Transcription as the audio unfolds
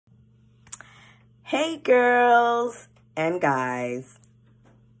Hey girls and guys,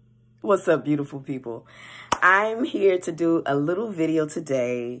 what's up beautiful people? I'm here to do a little video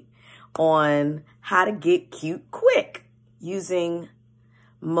today on how to get cute quick using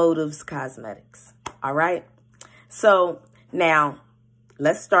Motives Cosmetics. All right, so now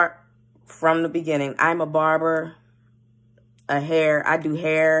let's start from the beginning. I'm a barber, I do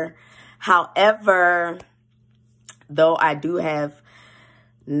hair. However, though I do have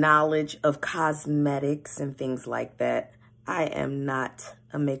knowledge of cosmetics and things like that, I am not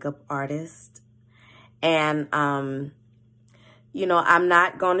a makeup artist. And, you know, I'm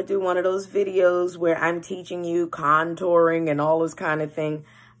not going to do one of those videos where I'm teaching you contouring and all this kind of thing.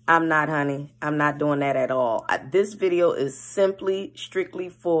 I'm not, honey. I'm not doing that at all. This video is simply, strictly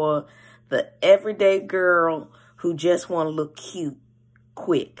for the everyday girl who just want to look cute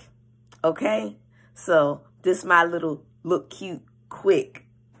quick. Okay? So this is my little look cute quick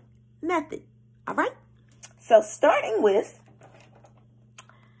method. All right? So starting with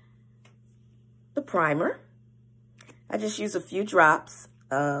the primer, I just use a few drops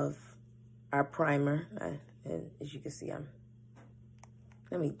of our primer. And as you can see,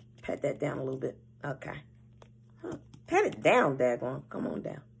 let me pat that down a little bit. Okay. Pat it down, daggone. Come on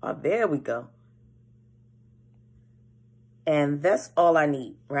down. Oh, there we go. And that's all I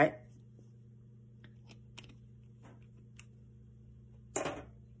need, right?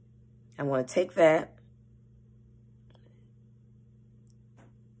 I want to take that.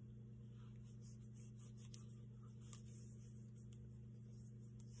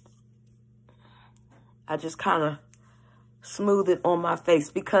 I just kind of smooth it on my face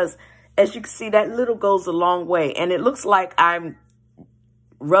because as you can see, that little goes a long way. And it looks like I'm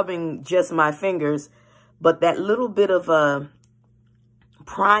rubbing just my fingers, but that little bit of a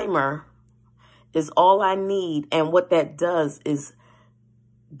primer is all I need. And what that does is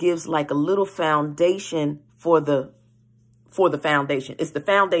gives like a little foundation for the foundation. It's the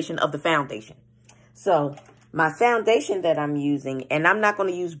foundation of the foundation. So my foundation that I'm using, and I'm not going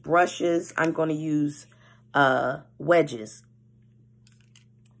to use brushes. I'm going to use wedges.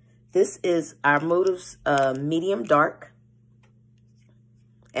 This is our Motives medium dark.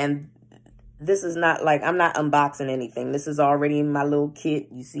 And this is not like, I'm not unboxing anything. This is already in my little kit.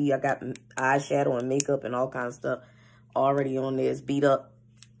 You see, I got eyeshadow and makeup and all kinds of stuff already on there. It's beat up.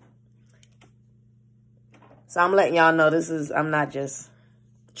 So I'm letting y'all know I'm not just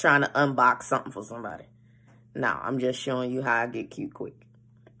trying to unbox something for somebody. No, I'm just showing you how I get cute quick.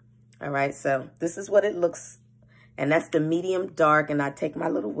 All right, so this is what it looks. And that's the medium dark. And I take my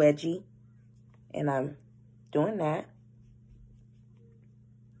little wedgie and I'm doing that.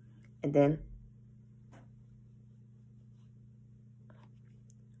 And then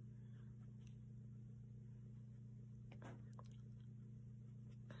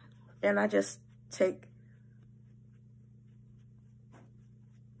I just take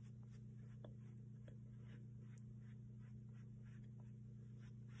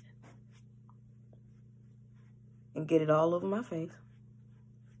and get it all over my face.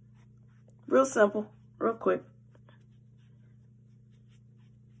 Real simple, real quick.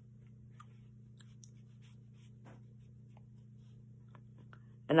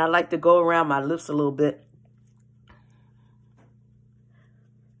 And I like to go around my lips a little bit.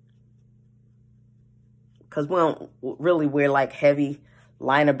 Because we don't really wear like heavy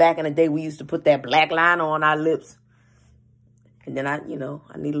liner. Back in the day, we used to put that black liner on our lips. And then I need a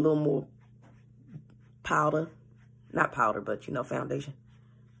little more powder. Not powder, but, foundation.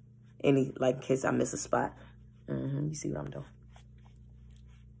 In case I miss a spot. You see what I'm doing.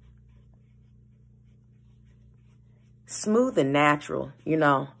 Smooth and natural,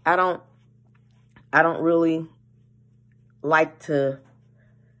 I don't really like to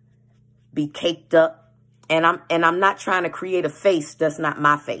be caked up, and I'm not trying to create a face that's not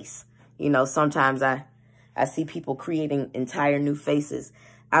my face. Sometimes I see people creating entire new faces.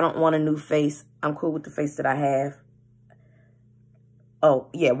 I don't want a new face. I'm cool with the face that I have. Oh,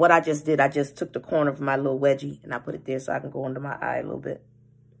 yeah, what I just did, I just took the corner of my little wedgie and I put it there so I can go under my eye a little bit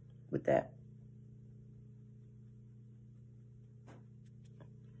with that.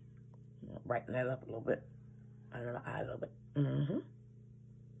 Brighten that up a little bit. Under my eye a little bit.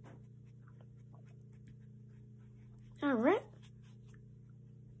 All right.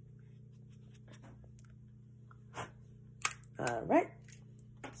 All right.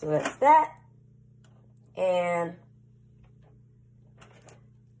 So that's that. And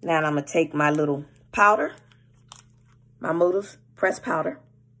now I'm going to take my little powder, my Motives press powder.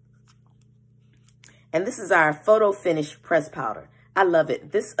 And this is our Photo Finish press powder. I love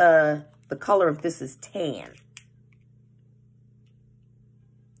it. This, the color of this is tan.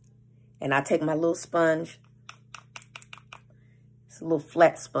 And I take my little sponge. It's a little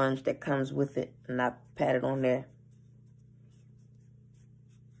flat sponge that comes with it. And I pat it on there.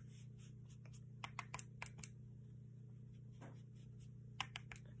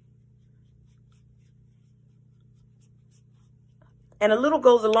 And a little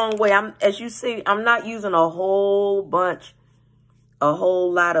goes a long way. As you see, I'm not using a whole bunch, a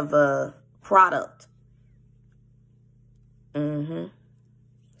whole lot of product. See?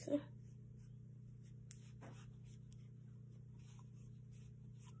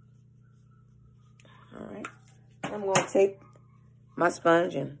 All right. I'm going to take my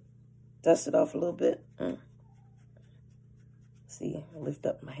sponge and dust it off a little bit. See, I lift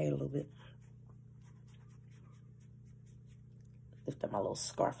up my hair a little bit. Lift up my little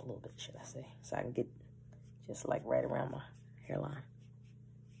scarf a little bit, should I say, so I can get just like right around my hairline.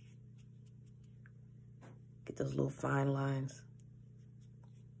 Get those little fine lines.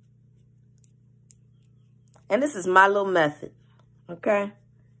 And this is my little method, okay?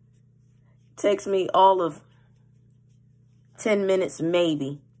 It takes me all of 10 minutes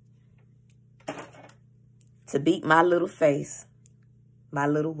maybe to beat my little face, my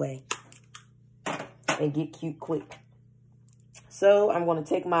little way, and get cute quick. So I'm going to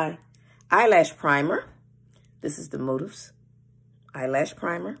take my eyelash primer. This is the Motives eyelash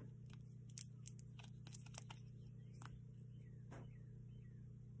primer.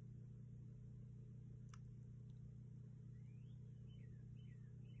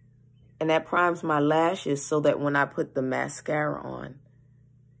 And that primes my lashes so that when I put the mascara on,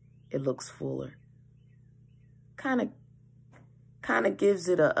 it looks fuller. Kind of gives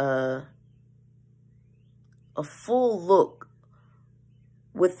it a full look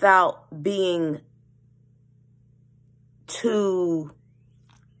without being too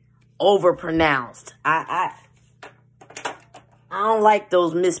overpronounced. I don't like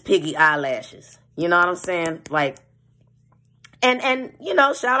those Miss Piggy eyelashes. You know what I'm saying? Like, and you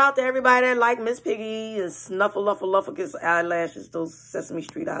know, shout out to everybody that like Miss Piggy and Snuffleupagus eyelashes, those Sesame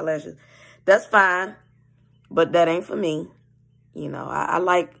Street eyelashes. That's fine, but that ain't for me. You know,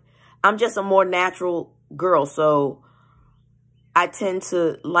 I'm just a more natural girl, so I tend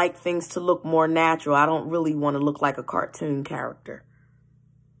to like things to look more natural. I don't really want to look like a cartoon character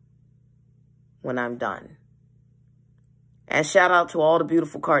when I'm done. And shout out to all the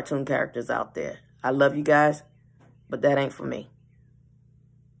beautiful cartoon characters out there. I love you guys, but that ain't for me.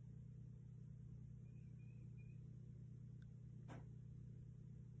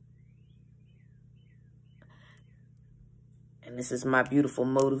 And this is my beautiful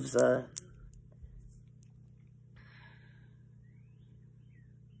Motives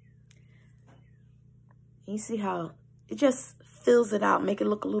you see how it just fills it out, make it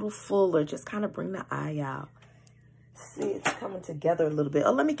look a little fuller, just kind of bring the eye out. See, it's coming together a little bit.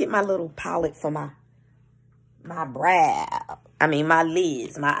 Oh, let me get my little palette for my brow. I mean, my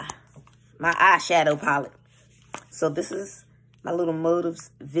lids, my eyeshadow palette. So this is my little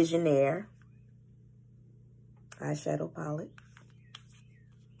Motives Visionaire eyeshadow palette.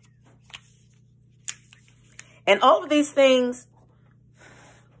 And all of these things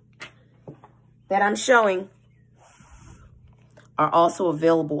that I'm showing are also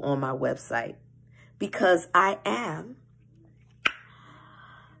available on my website because I am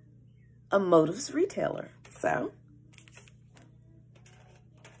a Motives retailer. So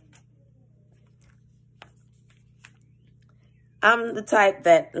I'm the type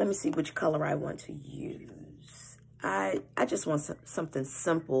that, let me see which color I want to use. I just want something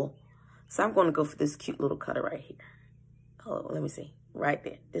simple. So I'm going to go for this cute little color right here. Oh, let me see. Right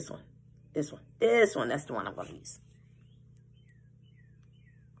there. This one. This one. This one. That's the one I'm going to use.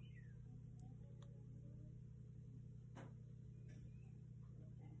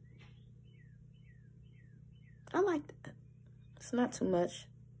 I like that. It's not too much.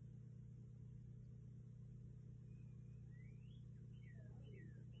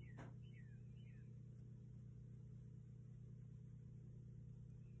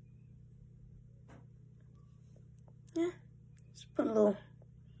 Yeah. Just put a little,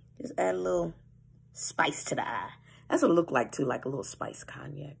 just add a little spice to the eye. That's what it looked like too, like a little spice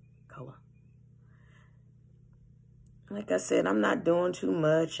cognac color. Like I said, I'm not doing too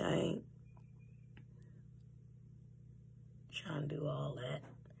much. I ain't trying to do all that.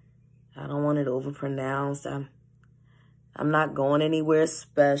 I don't want it overpronounced. I'm not going anywhere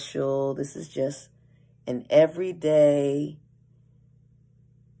special. This is just an everyday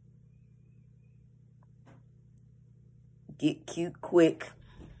get cute quick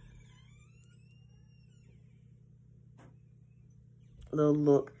little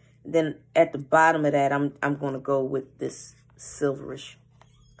look. Then at the bottom of that, I'm going to go with this silverish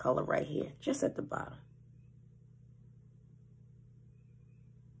color right here, just at the bottom.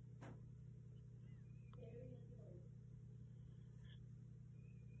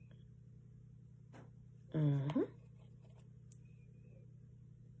 Mm-hmm.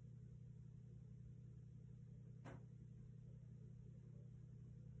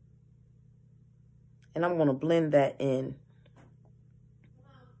 And I'm going to blend that in.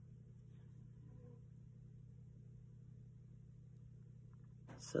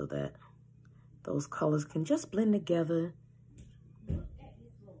 So that those colors can just blend together. I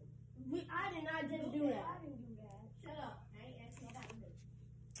did not just do that. Shut up. I ain't asking about it.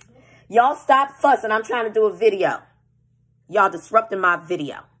 Y'all stop fussing. I'm trying to do a video. Y'all disrupting my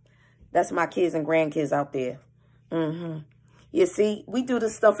video. That's my kids and grandkids out there. Mm-hmm. You see, we do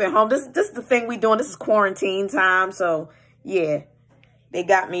this stuff at home. This is the thing we doing. This is quarantine time. So, yeah. They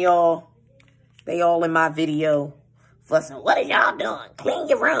got me all. They all in my video. Fussing. What are y'all doing? Clean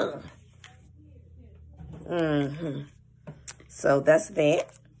your room. Mm-hmm. So, that's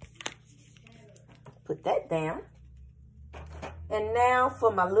that. Put that down. And now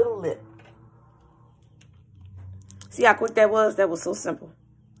for my little lip. See how quick that was? That was so simple.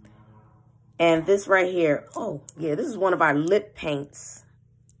 And this right here, oh, yeah, this is one of our lip paints.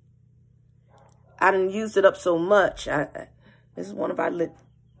 I didn't use it up so much. This is one of our lip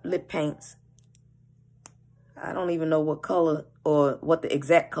paints. I don't even know what color or what the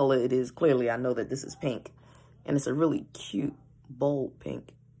exact color it is. Clearly, I know that this is pink. And it's a really cute, bold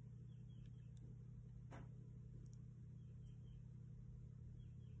pink.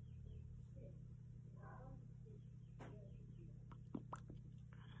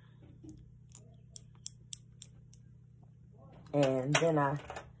 And then I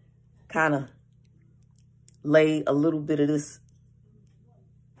kind of lay a little bit of this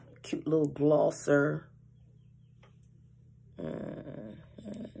cute little glosser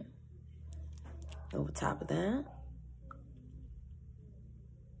over top of that.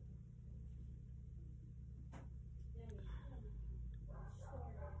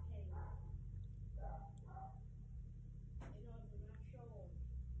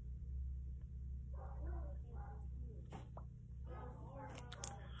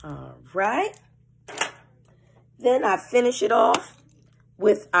 All right. Then I finish it off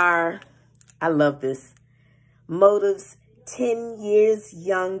with our, I love this, Motives 10 Years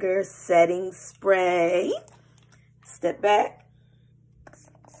Younger Setting Spray. Step back.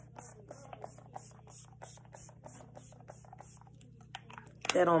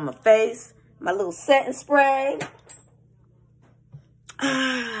 That on my face. My little setting spray.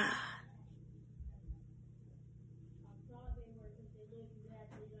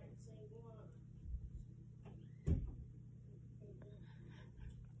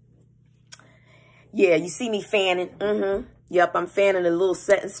 Yeah, you see me fanning. Yep, I'm fanning a little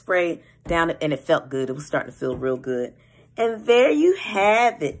setting spray down it, and it felt good. It was starting to feel real good. And there you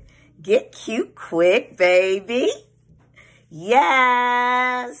have it. Get cute quick, baby.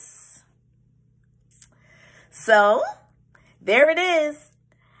 Yes. So, there it is.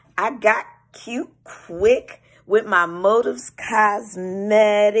 I got cute quick with my Motives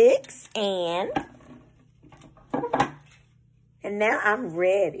Cosmetics, and now I'm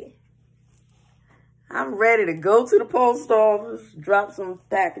ready. I'm ready to go to the post office, drop some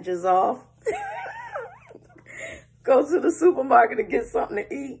packages off, go to the supermarket to get something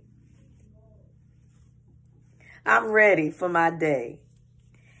to eat. I'm ready for my day.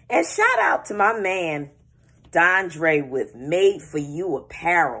 And shout out to my man, Dondre with Made For You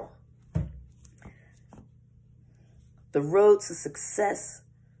Apparel. The road to success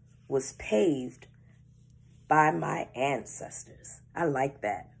was paved by my ancestors. I like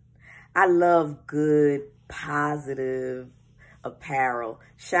that. I love good, positive apparel.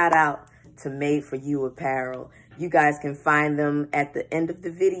 Shout out to Made For You Apparel. You guys can find them at the end of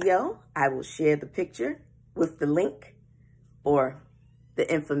the video. I will share the picture with the link or the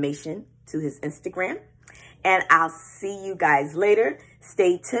information to his Instagram. And I'll see you guys later.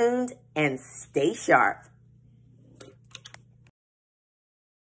 Stay tuned and stay sharp.